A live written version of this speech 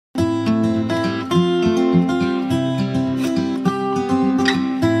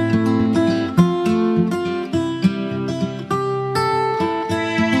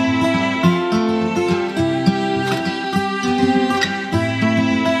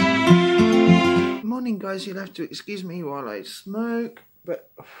Morning guys, you'll have to excuse me while I smoke,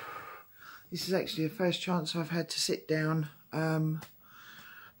 but this is actually the first chance I've had to sit down. Been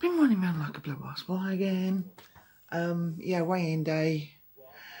running around like a blue-ass fly again. Yeah, weigh-in day.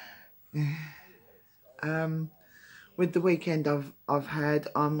 With the weekend I've had,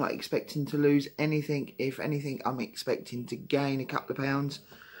 I'm not expecting to lose anything. If anything, I'm expecting to gain a couple of pounds.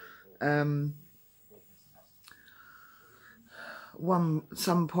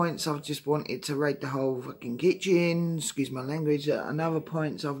 Some points I've just wanted to raid the whole fucking kitchen, excuse my language. And other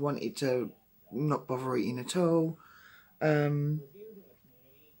points I've wanted to not bother eating at all. I've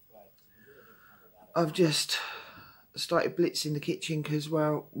just started blitzing the kitchen because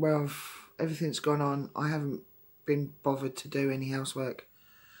well, everything's gone on. I haven't been bothered to do any housework,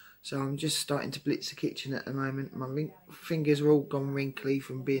 so I'm just starting to blitz the kitchen at the moment. My fingers are all gone wrinkly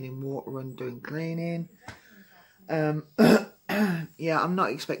from being in water and doing cleaning. Yeah, I'm not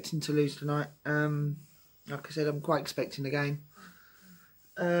expecting to lose tonight. Like I said, I'm quite expecting a game.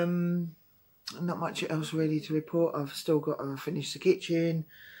 Not much else really to report. I've still got to finish the kitchen.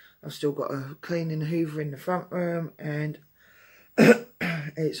 I've still got to clean and hoover in the front room, and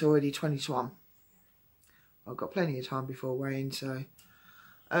it's already 20 to 1. I've got plenty of time before weighing, so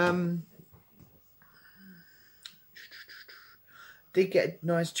did get a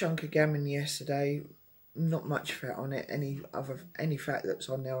nice chunk of gammon yesterday. Not much fat on it. Any fat that's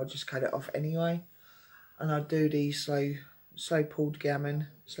on there, I'll just cut it off anyway. And I do the slow pulled gammon,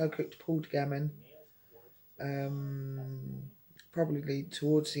 slow cooked pulled gammon. Probably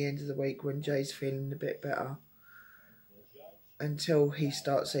towards the end of the week when Jay's feeling a bit better. Until he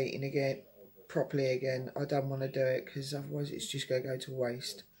starts eating again, properly again. I don't want to do it because otherwise it's just going to go to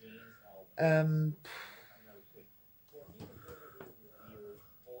waste.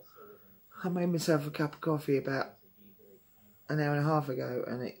 I made myself a cup of coffee about an hour and a half ago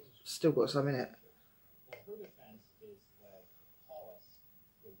and it's still got some in it.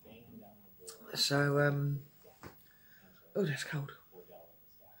 So, oh, that's cold.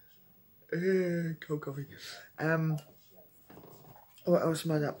 Cold coffee. What else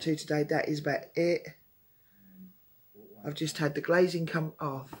am I up to today? That is about it. I've just had the glazing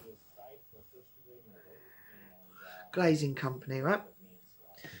glazing company, right?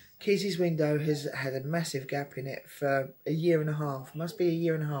 Kizzy's window has had a massive gap in it for a year and a half. Must be a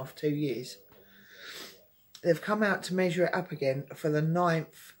year and a half, 2 years. They've come out to measure it up again for the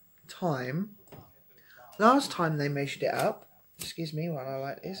 9th time. Last time they measured it up, excuse me while I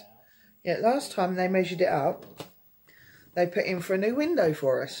like this. Yeah, last time they measured it up, they put in for a new window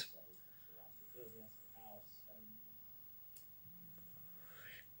for us.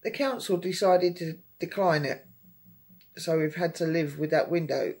 The council decided to decline it. So we've had to live with that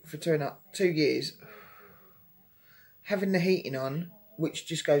window for 2 years. Having the heating on, which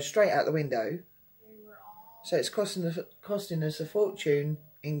just goes straight out the window. So it's costing us a fortune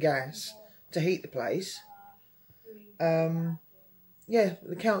in gas to heat the place. Yeah,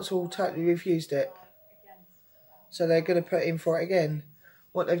 the council totally refused it. So they're going to put in for it again.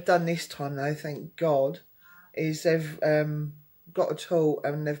 What they've done this time though, thank God, is they've got a tool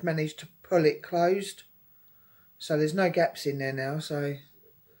and they've managed to pull it closed. So there's no gaps in there now, so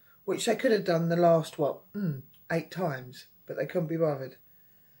which they could have done the last, 8 times, but they couldn't be bothered.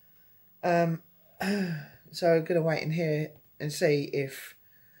 So I'm going to wait in here and see if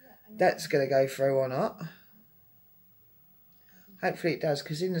that's going to go through or not. Hopefully it does,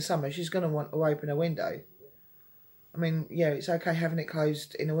 because in the summer she's going to want to open a window. I mean, yeah, it's okay having it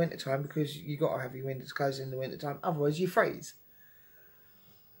closed in the winter time because you got to have your windows closed in the winter time, otherwise you freeze.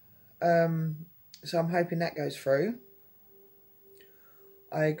 So I'm hoping that goes through.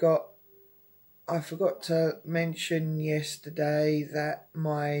 I forgot to mention yesterday that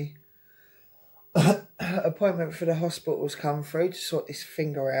my appointment for the hospital has come through to sort this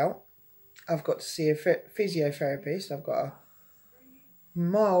finger out. I've got to see a physiotherapist. I've got a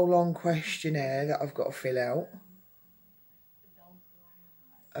mile-long questionnaire that I've got to fill out.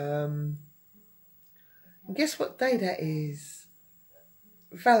 And guess what day that is?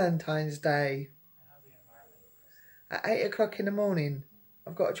 Valentine's Day. At 8 o'clock in the morning,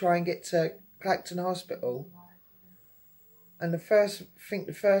 I've got to try and get to Clacton Hospital. And the first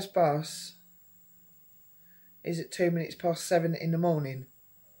bus is at 7:02 in the morning.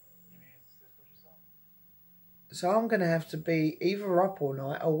 So I'm going to have to be either up all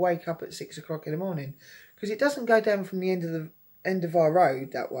night or wake up at 6 o'clock in the morning. Because it doesn't go down from the end of our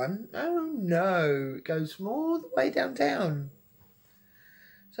road, that one. Oh no, it goes from all the way downtown.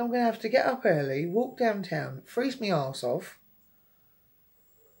 So I'm going to have to get up early, walk downtown, freeze my arse off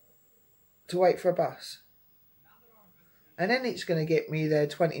to wait for a bus. And then it's going to get me there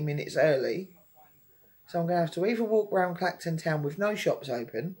 20 minutes early So I'm going to have to either walk around Clacton Town with no shops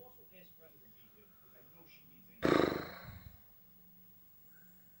open,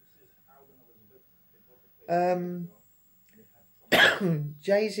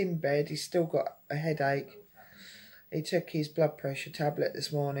 Jay's in bed, he's still got a headache. He took his blood pressure tablet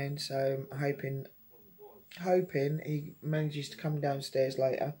this morning, so I'm hoping he manages to come downstairs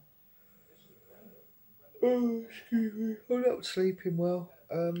later. Oh, excuse me, I'm not sleeping well.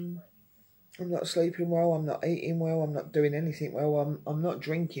 I'm not sleeping well, I'm not eating well, I'm not doing anything well, I'm not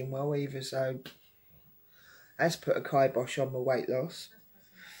drinking well either, so that's put a kibosh on my weight loss.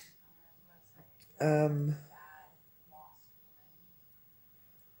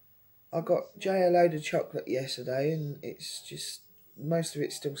 I got Jay a load of chocolate yesterday, and it's just, most of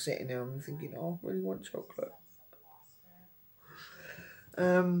it's still sitting there. I'm thinking, oh, I really want chocolate.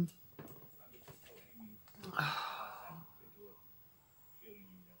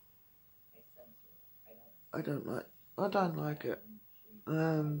 I don't like it.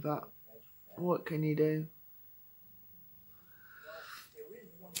 But what can you do?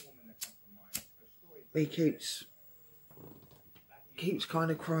 He keeps kind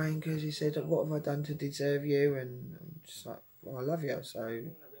of crying because he said, what have I done to deserve you? And I'm just like, well, I love you, so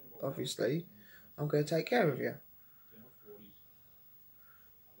obviously I'm going to take care of you.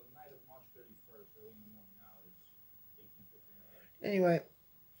 Anyway,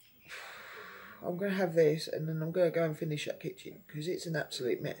 I'm going to have this, and then I'm going to go and finish that kitchen because it's an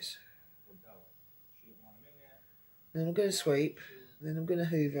absolute mess. Then I'm going to sweep, then I'm going to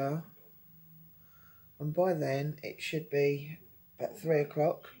hoover, and by then it should be at 3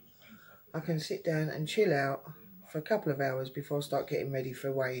 o'clock. I can sit down and chill out for a couple of hours before I start getting ready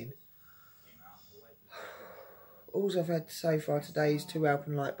for weighing. All I've had so far today is 2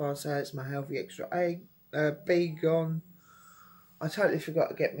 Alpenlight bar salads, my healthy extra B gone. I totally forgot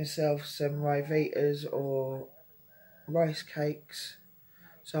to get myself some Ryvitas or rice cakes,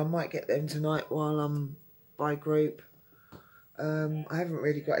 so I might get them tonight while I'm by group. I haven't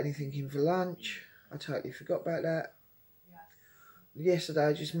really got anything in for lunch. I totally forgot about that. Yesterday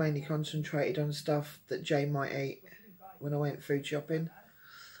I just mainly concentrated on stuff that Jay might eat when I went food shopping.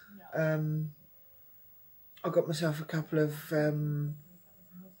 I got myself a couple of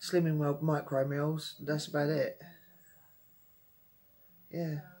Slimming World micro meals. That's about it.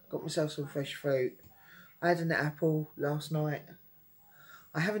 Yeah, got myself some fresh fruit. I had an apple last night.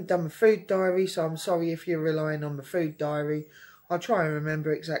 I haven't done my food diary, so I'm sorry if you're relying on the food diary. I'll try and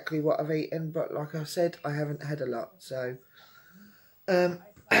remember exactly what I've eaten, but like I said, I haven't had a lot, so I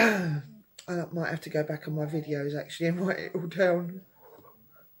might have to go back on my videos actually and write it all down.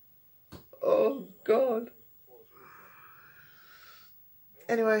 Oh God.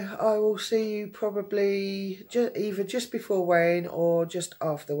 Anyway, I will see you probably either just before weighing or just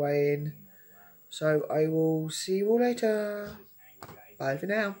after weighing. So I will see you all later. Bye for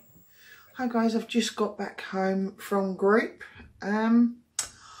now. Hi guys, I've just got back home from group. I'm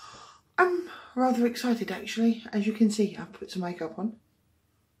rather excited actually. As you can see, I've put some makeup on.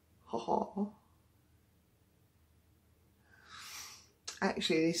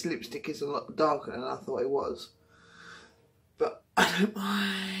 Actually, this lipstick is a lot darker than I thought it was, but I don't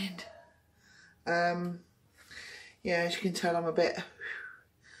mind. Yeah, as you can tell, I'm a bit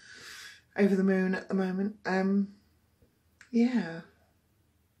over the moon at the moment. Yeah,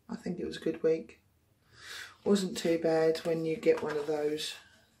 I think it was a good week. Wasn't too bad when you get one of those.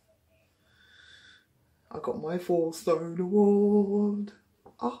 I got my 4th Stone Award.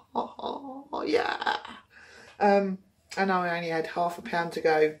 Oh yeah. I know I only had £half to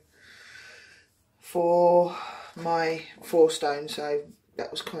go for my 4 stone, so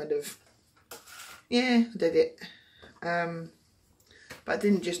that was kind of, yeah, I did it. But I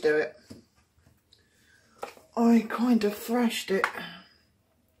didn't just do it. I kind of thrashed it.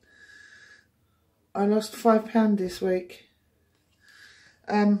 I lost £5 this week.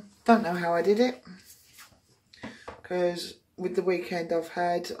 Don't know how I did it, because with the weekend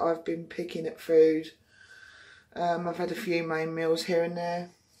I've been picking at food. I've had a few main meals here and there.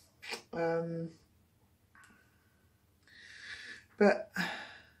 But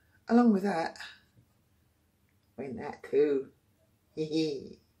along with that, win that too.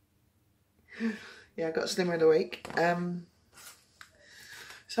 Yeah, I got Slimmer of the Week.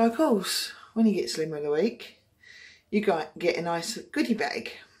 So of course, when you get Slimmer of the Week, you get a nice goodie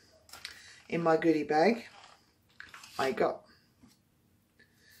bag. In my goodie bag, I got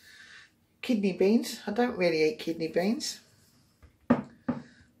kidney beans. I don't really eat kidney beans.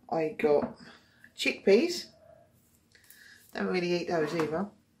 I got chickpeas. Don't really eat those either.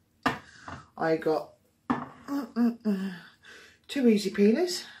 I got 2 easy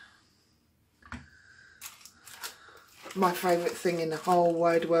peelers. my favourite thing in the whole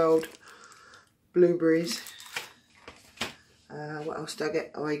wide world, blueberries. What else did I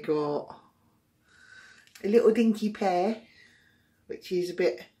get? I got a little dinky pear, which is a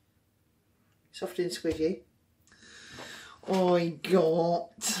bit soft and squidgy. I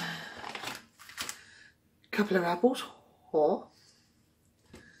got a couple of apples. Or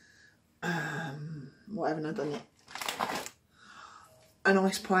what haven't I done yet? A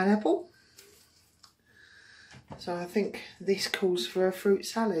nice pineapple. So I think this calls for a fruit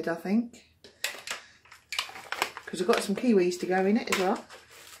salad, I think. Because I've got some kiwis to go in it as well.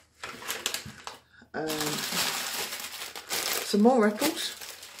 Some more apples.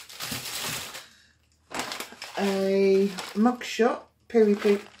 A mugshot, peri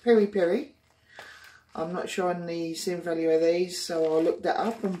peri. I'm not sure on the sin value of these, so I'll look that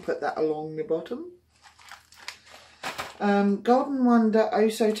up and put that along the bottom. Golden Wonder Oh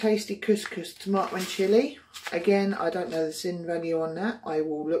So Tasty Couscous Tomato and Chilli. Again, I don't know the sin value on that. I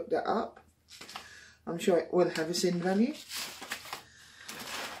will look that up. I'm sure it will have a sin value.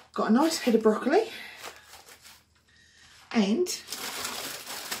 Got a nice head of broccoli. And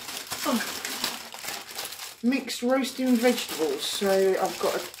mixed roasting vegetables. So I've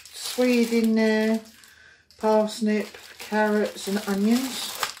got a swede in there, parsnip, carrots and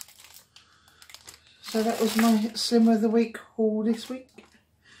onions. So that was my Slim of the Week haul this week.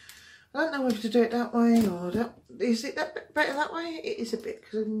 I don't know whether to do it that way or that. Is it that bit better that way? It is a bit,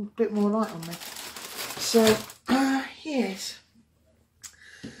 because I'm a bit more light on me. So, yes.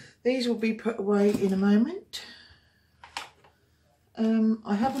 These will be put away in a moment.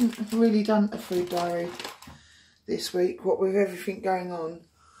 I haven't really done a food diary this week, what with everything going on.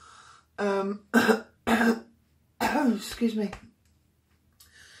 Excuse me.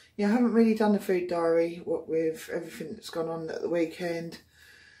 Yeah, I haven't really done a food diary, what with everything that's gone on at the weekend.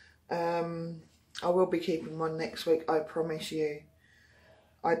 I will be keeping one next week, I promise you.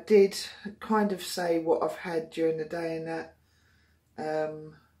 I did kind of say what I've had during the day and that,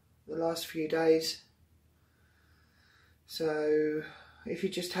 the last few days. So if you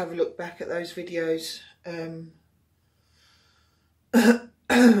just have a look back at those videos, oh,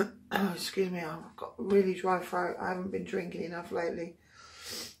 excuse me, I've got a really dry throat. I haven't been drinking enough lately.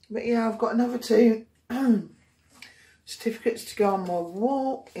 But yeah, I've got another 2 certificates to go on my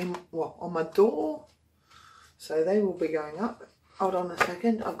wall, on my door. So they will be going up. Hold on a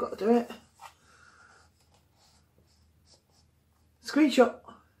second, I've got to do it. Screenshot.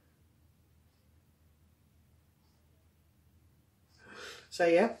 So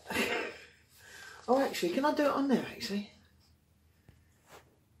yeah. Oh, actually, can I do it on there actually?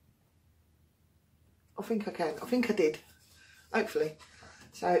 I think I can. I think I did. Hopefully.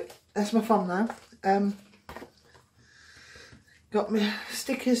 So that's my thumbnail. Got my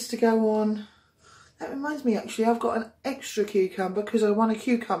stickers to go on. That reminds me, actually, I've got an extra cucumber because I won a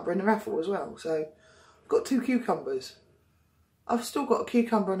cucumber in the raffle as well. So I've got 2 cucumbers. I've still got a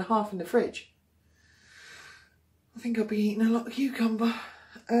cucumber and a half in the fridge. I think I'll be eating a lot of cucumber.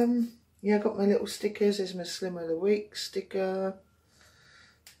 Yeah, I've got my little stickers. There's my Slim of the Week sticker.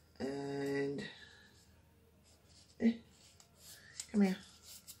 And come here.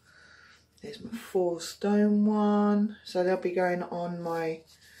 There's my 4 stone one. So they'll be going on my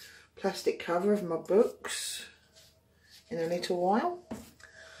plastic cover of my books in a little while.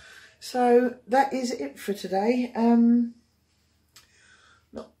 So that is it for today.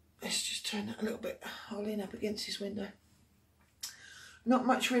 Let's just turn that a little bit. I'll lean up against this window. Not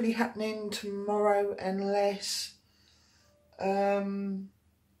much really happening tomorrow unless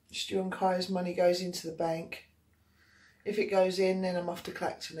Stu and Kai's money goes into the bank. If it goes in, then I'm off to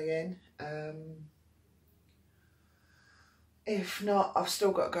Clacton again. If not, I've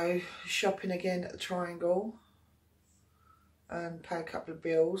still got to go shopping again at the Triangle and pay a couple of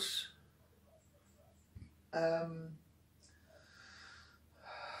bills. I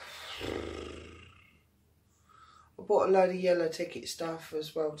bought a load of yellow ticket stuff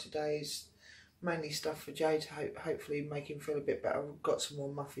as well today. It's mainly stuff for Jay to hopefully make him feel a bit better. I've got some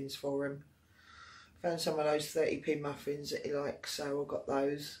more muffins for him. Found some of those 30p muffins that he likes, so I got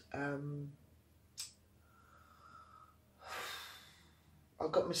those. I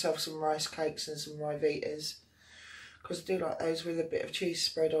got myself some rice cakes and some Ryvitas because I do like those with a bit of cheese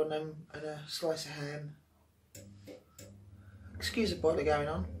spread on them and a slice of ham. Excuse the boiler going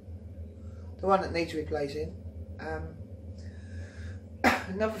on. The one that needs replacing.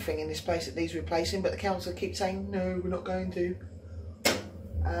 Another thing in this place that needs replacing, but the council keeps saying no, we're not going to.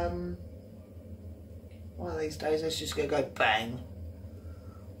 One of these days it's just going to go bang.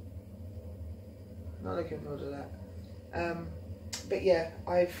 Not looking forward to that. But yeah,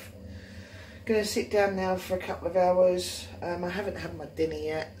 I've Gonna sit down now for a couple of hours. I haven't had my dinner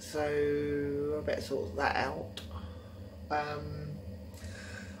yet, so I better sort that out.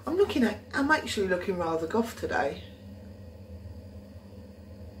 I'm actually looking rather goth today.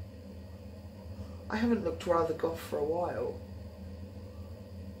 I haven't looked rather goth for a while.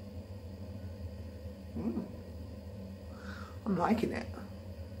 I'm liking it.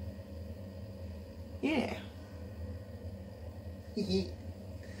 Yeah.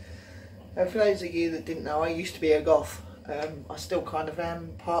 For those of you that didn't know, I used to be a goth. I still kind of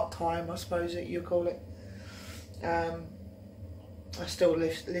am, part-time I suppose that you call it. I still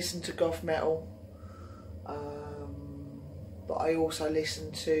listen to goth metal, but I also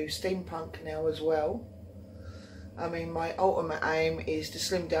listen to steampunk now as well. I mean, my ultimate aim is to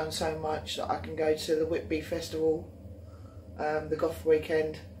slim down so much that I can go to the Whitby Festival, the goth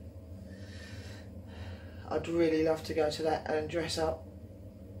weekend. I'd really love to go to that and dress up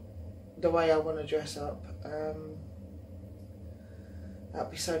the way I want to dress up.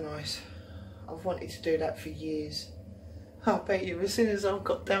 That'd be so nice. I've wanted to do that for years. I bet you as soon as I've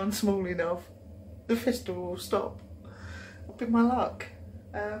got down small enough, the festival will stop. It'll be my luck.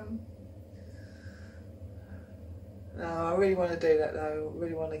 No, I really want to do that though. I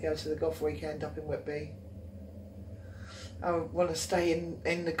really want to go to the goth weekend up in Whitby. I want to stay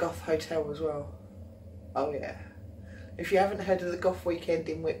in the goth hotel as well. Oh yeah. If you haven't heard of the goth weekend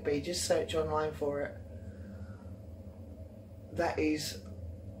in Whitby, just search online for it. That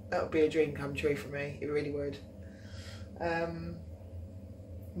would be a dream come true for me. It really would.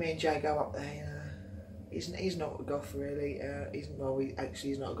 Me and Jay go up there. You know, he's not a goth really. He's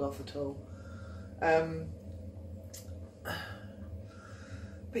not a goth at all.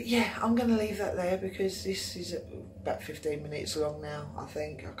 But yeah, I'm going to leave that there because this is about 15 minutes long now, I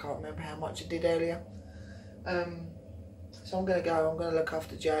think. I can't remember how much I did earlier. So I'm going to go. I'm going to look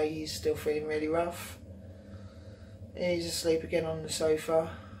after Jay. He's still feeling really rough. He's asleep again on the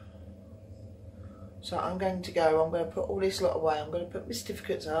sofa. So I'm going to go. I'm going to put all this lot away. I'm going to put my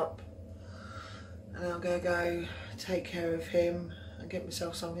certificates up. And I'm going to go take care of him and get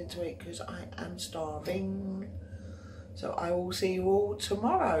myself something to eat because I am starving. So I will see you all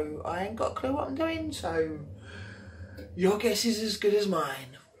tomorrow. I ain't got a clue what I'm doing, so your guess is as good as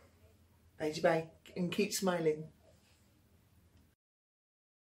mine. Bye, and keep smiling.